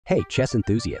Hey, chess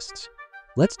enthusiasts!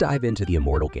 Let's dive into the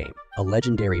Immortal Game, a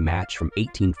legendary match from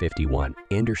 1851.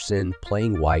 Anderssen,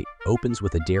 playing white, opens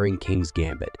with a daring king's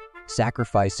gambit.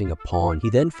 Sacrificing a pawn, he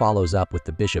then follows up with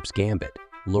the bishop's gambit,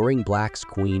 luring black's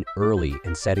queen early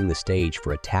and setting the stage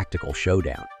for a tactical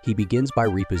showdown. He begins by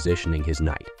repositioning his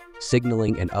knight,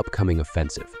 signaling an upcoming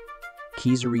offensive.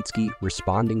 Kieseritzky,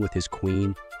 responding with his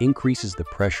queen, increases the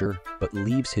pressure but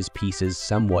leaves his pieces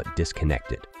somewhat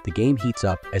disconnected. The game heats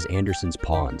up as Anderssen's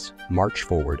pawns march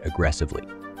forward aggressively,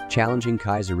 challenging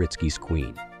Kieseritzky's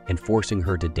queen and forcing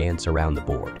her to dance around the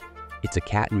board. It's a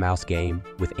cat-and-mouse game,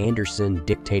 with Anderssen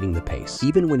dictating the pace.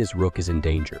 Even when his rook is in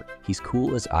danger, he's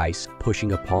cool as ice,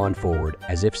 pushing a pawn forward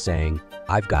as if saying,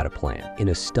 "I've got a plan." In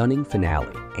a stunning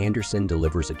finale, Anderssen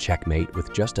delivers a checkmate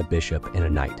with just a bishop and a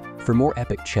knight. For more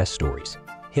epic chess stories,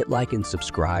 hit like and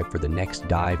subscribe for the next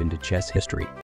dive into chess history.